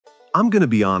I'm gonna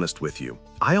be honest with you.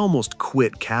 I almost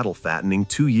quit cattle fattening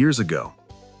 2 years ago.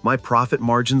 My profit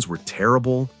margins were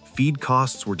terrible, feed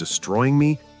costs were destroying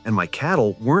me, and my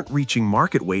cattle weren't reaching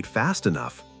market weight fast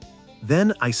enough.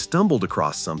 Then I stumbled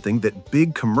across something that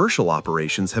big commercial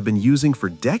operations have been using for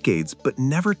decades but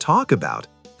never talk about: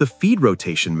 the feed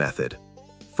rotation method.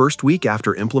 First week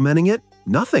after implementing it,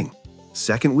 nothing.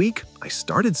 Second week, I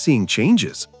started seeing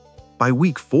changes. By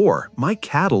week 4, my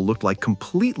cattle looked like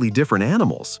completely different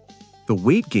animals. The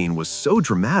weight gain was so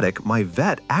dramatic, my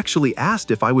vet actually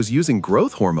asked if I was using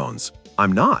growth hormones.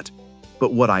 I'm not.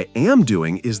 But what I am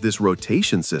doing is this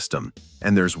rotation system,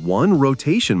 and there's one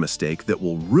rotation mistake that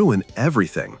will ruin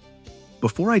everything.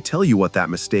 Before I tell you what that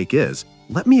mistake is,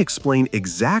 let me explain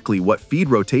exactly what feed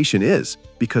rotation is,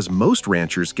 because most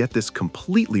ranchers get this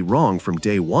completely wrong from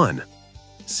day one.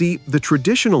 See, the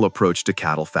traditional approach to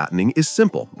cattle fattening is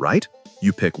simple, right?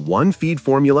 You pick one feed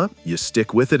formula, you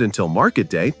stick with it until market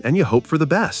day, and you hope for the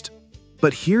best.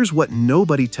 But here's what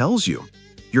nobody tells you.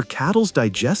 Your cattle's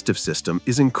digestive system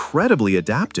is incredibly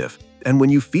adaptive, and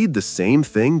when you feed the same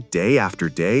thing day after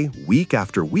day, week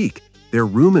after week, their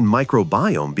rumen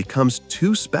microbiome becomes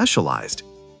too specialized.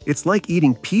 It's like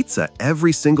eating pizza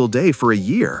every single day for a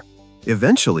year.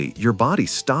 Eventually, your body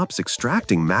stops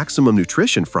extracting maximum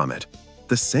nutrition from it.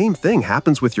 The same thing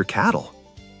happens with your cattle.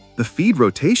 The feed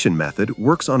rotation method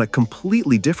works on a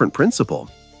completely different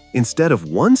principle. Instead of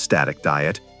one static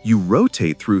diet, you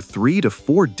rotate through 3 to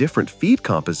 4 different feed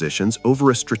compositions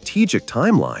over a strategic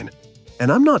timeline.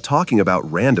 And I'm not talking about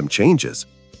random changes.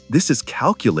 This is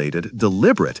calculated,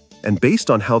 deliberate, and based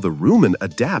on how the rumen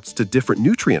adapts to different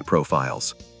nutrient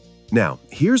profiles. Now,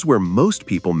 here's where most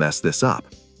people mess this up.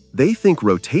 They think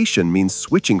rotation means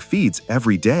switching feeds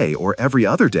every day or every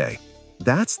other day.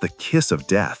 That's the kiss of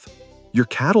death. Your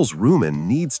cattle's rumen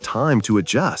needs time to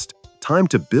adjust, time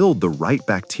to build the right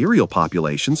bacterial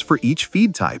populations for each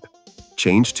feed type.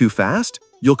 Change too fast,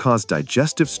 you'll cause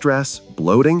digestive stress,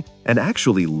 bloating, and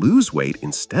actually lose weight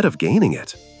instead of gaining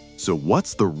it. So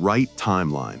what's the right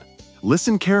timeline?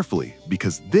 Listen carefully,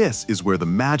 because this is where the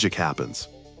magic happens.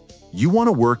 You want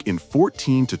to work in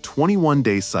 14 to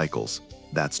 21-day cycles.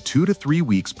 That's 2 to 3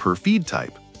 weeks per feed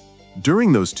type.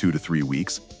 During those 2 to 3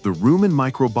 weeks, the rumen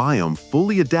microbiome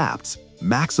fully adapts,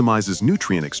 maximizes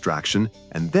nutrient extraction,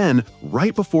 and then,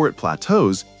 right before it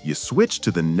plateaus, you switch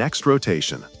to the next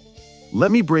rotation. Let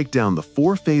me break down the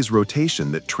 4-phase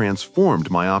rotation that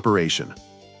transformed my operation.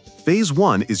 Phase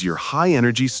 1 is your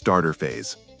high-energy starter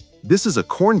phase. This is a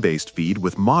corn-based feed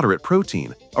with moderate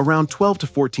protein, around 12 to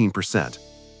 14%.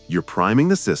 You're priming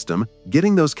the system,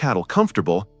 getting those cattle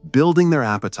comfortable, building their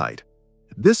appetite.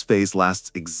 This phase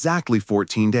lasts exactly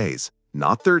 14 days,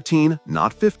 not 13,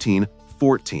 not 15,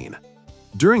 14.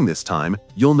 During this time,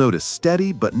 you'll notice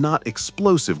steady but not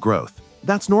explosive growth.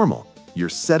 That's normal. You're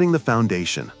setting the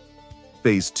foundation.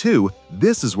 Phase 2,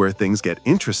 this is where things get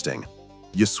interesting.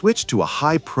 You switch to a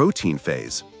high-protein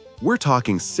phase. We're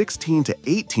talking 16 to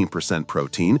 18%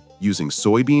 protein using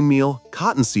soybean meal,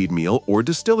 cottonseed meal, or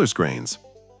distiller's grains.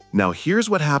 Now here's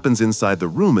what happens inside the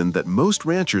rumen that most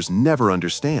ranchers never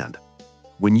understand.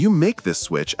 When you make this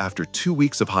switch after 2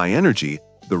 weeks of high energy,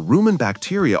 the rumen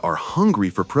bacteria are hungry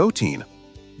for protein.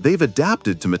 They've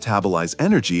adapted to metabolize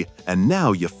energy, and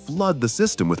now you flood the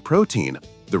system with protein.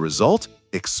 The result?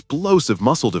 Explosive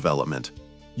muscle development.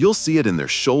 You'll see it in their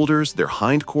shoulders, their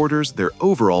hindquarters, their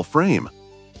overall frame.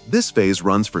 This phase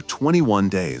runs for 21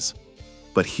 days.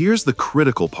 But here's the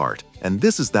critical part, and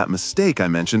this is that mistake I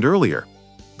mentioned earlier.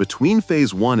 Between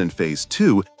phase 1 and phase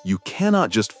 2, you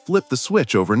cannot just flip the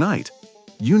switch overnight.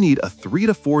 You need a 3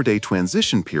 to 4 day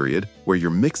transition period where you're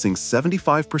mixing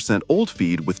 75% old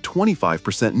feed with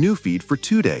 25% new feed for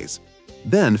 2 days.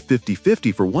 Then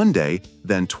 50-50 for 1 day,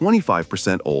 then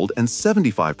 25% old and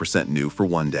 75% new for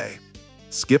 1 day.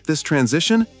 Skip this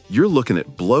transition, you're looking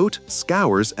at bloat,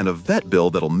 scours, and a vet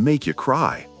bill that'll make you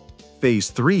cry.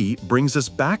 Phase 3 brings us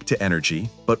back to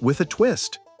energy, but with a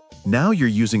twist. Now you're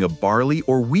using a barley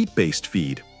or wheat-based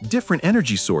feed, different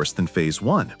energy source than phase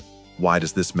 1. Why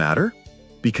does this matter?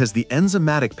 Because the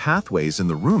enzymatic pathways in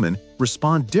the rumen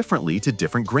respond differently to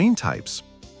different grain types.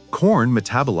 Corn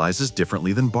metabolizes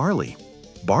differently than barley.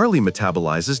 Barley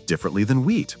metabolizes differently than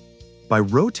wheat. By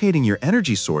rotating your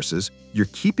energy sources, you're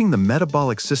keeping the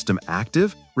metabolic system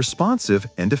active, responsive,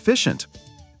 and efficient.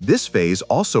 This phase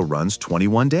also runs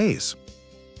 21 days.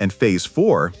 And phase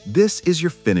 4, this is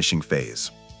your finishing phase.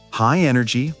 High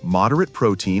energy, moderate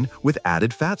protein with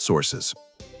added fat sources.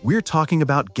 We're talking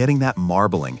about getting that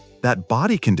marbling, that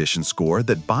body condition score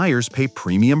that buyers pay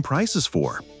premium prices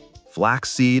for.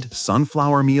 Flaxseed,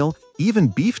 sunflower meal, even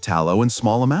beef tallow in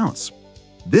small amounts.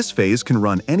 This phase can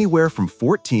run anywhere from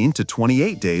 14 to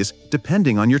 28 days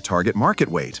depending on your target market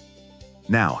weight.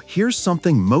 Now, here's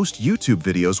something most YouTube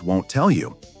videos won't tell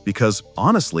you, because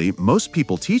honestly, most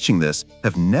people teaching this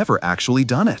have never actually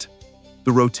done it.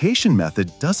 The rotation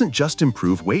method doesn't just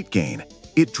improve weight gain,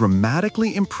 it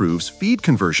dramatically improves feed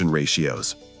conversion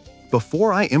ratios.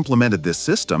 Before I implemented this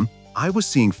system, I was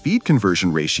seeing feed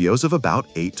conversion ratios of about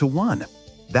 8 to 1.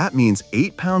 That means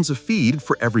 8 pounds of feed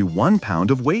for every 1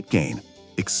 pound of weight gain.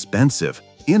 Expensive,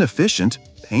 inefficient,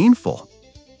 painful.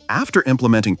 After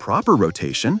implementing proper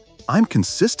rotation, I'm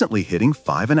consistently hitting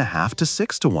 5.5 to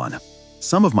 6 to 1.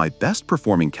 Some of my best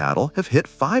performing cattle have hit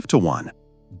 5 to 1.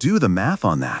 Do the math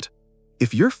on that.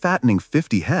 If you're fattening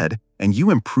 50 head and you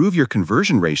improve your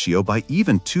conversion ratio by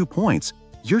even 2 points,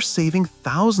 you're saving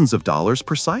thousands of dollars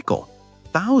per cycle.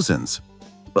 Thousands.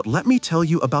 But let me tell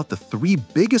you about the 3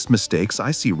 biggest mistakes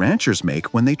I see ranchers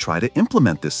make when they try to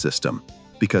implement this system.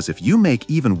 Because if you make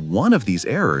even one of these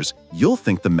errors, you'll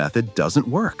think the method doesn't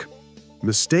work.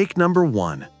 Mistake number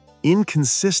 1.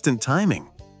 Inconsistent timing.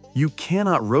 You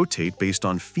cannot rotate based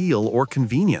on feel or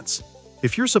convenience.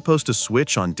 If you're supposed to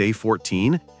switch on day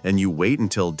 14 and you wait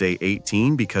until day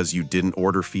 18 because you didn't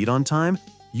order feed on time,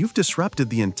 you've disrupted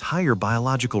the entire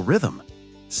biological rhythm.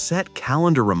 Set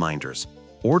calendar reminders.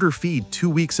 Order feed 2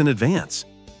 weeks in advance.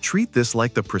 Treat this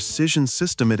like the precision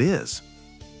system it is.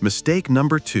 Mistake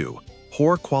number 2.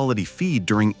 Poor quality feed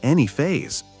during any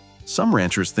phase. Some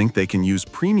ranchers think they can use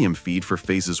premium feed for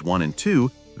phases 1 and 2,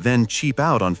 then cheap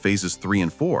out on phases 3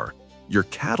 and 4. Your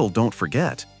cattle don't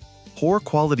forget. Poor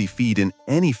quality feed in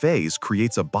any phase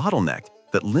creates a bottleneck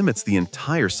that limits the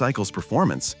entire cycle's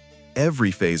performance.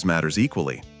 Every phase matters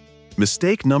equally.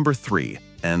 Mistake number 3,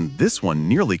 and this one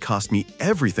nearly cost me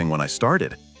everything when I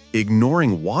started: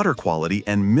 ignoring water quality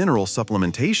and mineral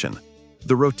supplementation.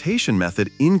 The rotation method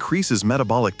increases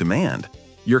metabolic demand.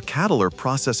 Your cattle are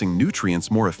processing nutrients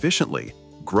more efficiently,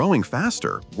 growing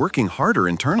faster, working harder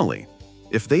internally.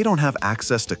 If they don't have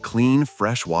access to clean,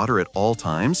 fresh water at all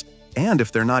times, and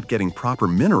if they're not getting proper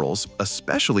minerals,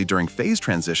 especially during phase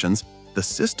transitions, the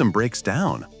system breaks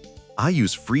down. I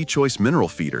use free choice mineral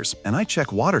feeders and I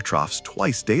check water troughs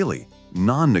twice daily,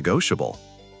 non-negotiable.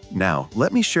 Now,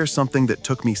 let me share something that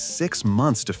took me 6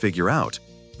 months to figure out.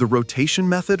 The rotation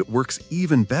method works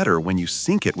even better when you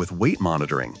sync it with weight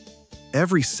monitoring.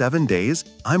 Every 7 days,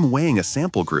 I'm weighing a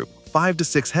sample group, 5 to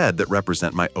 6 head that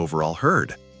represent my overall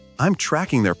herd. I'm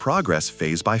tracking their progress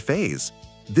phase by phase.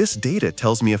 This data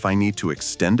tells me if I need to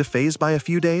extend a phase by a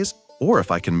few days or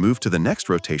if I can move to the next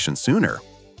rotation sooner.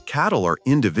 Cattle are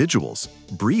individuals.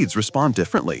 Breeds respond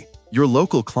differently. Your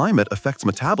local climate affects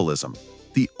metabolism.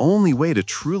 The only way to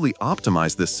truly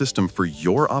optimize this system for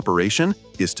your operation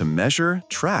is to measure,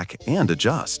 track, and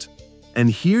adjust. And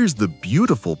here's the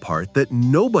beautiful part that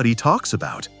nobody talks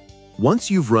about. Once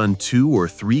you've run 2 or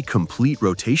 3 complete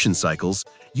rotation cycles,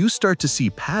 you start to see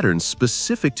patterns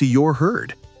specific to your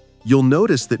herd. You'll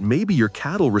notice that maybe your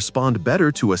cattle respond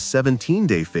better to a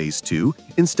 17-day phase 2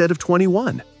 instead of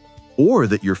 21, or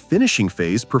that your finishing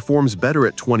phase performs better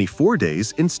at 24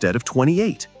 days instead of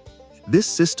 28. This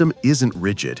system isn't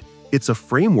rigid. It's a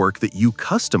framework that you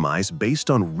customize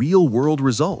based on real-world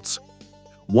results.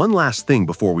 One last thing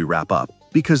before we wrap up,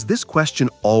 because this question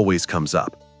always comes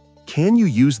up. Can you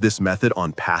use this method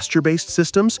on pasture-based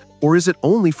systems, or is it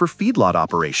only for feedlot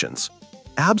operations?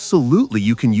 Absolutely,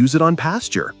 you can use it on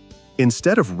pasture.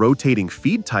 Instead of rotating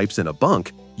feed types in a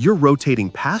bunk, you're rotating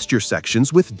pasture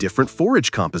sections with different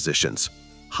forage compositions.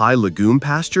 High legume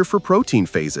pasture for protein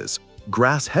phases,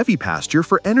 grass-heavy pasture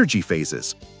for energy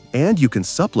phases, and you can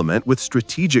supplement with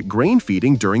strategic grain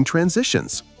feeding during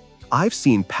transitions. I've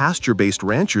seen pasture-based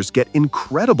ranchers get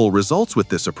incredible results with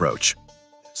this approach.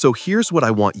 So here's what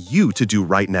I want you to do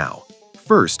right now.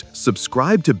 First,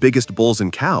 subscribe to Biggest Bulls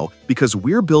and Cow because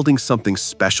we're building something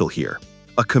special here.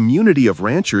 A community of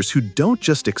ranchers who don't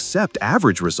just accept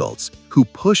average results, who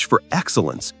push for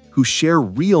excellence, who share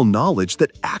real knowledge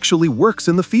that actually works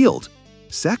in the field.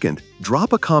 Second,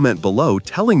 drop a comment below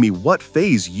telling me what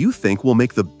phase you think will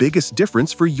make the biggest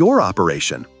difference for your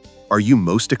operation. Are you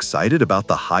most excited about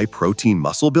the high-protein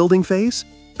muscle-building phase?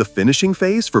 The finishing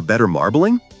phase for better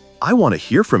marbling? I want to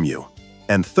hear from you.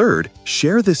 And third,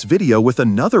 share this video with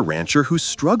another rancher who's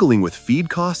struggling with feed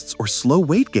costs or slow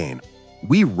weight gain.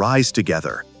 We rise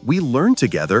together, we learn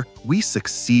together, we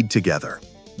succeed together.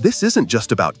 This isn't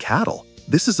just about cattle.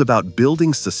 This is about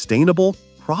building sustainable,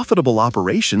 profitable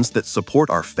operations that support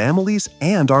our families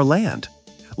and our land.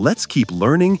 Let's keep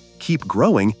learning, keep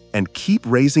growing, and keep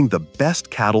raising the best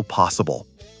cattle possible.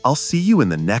 I'll see you in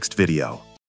the next video.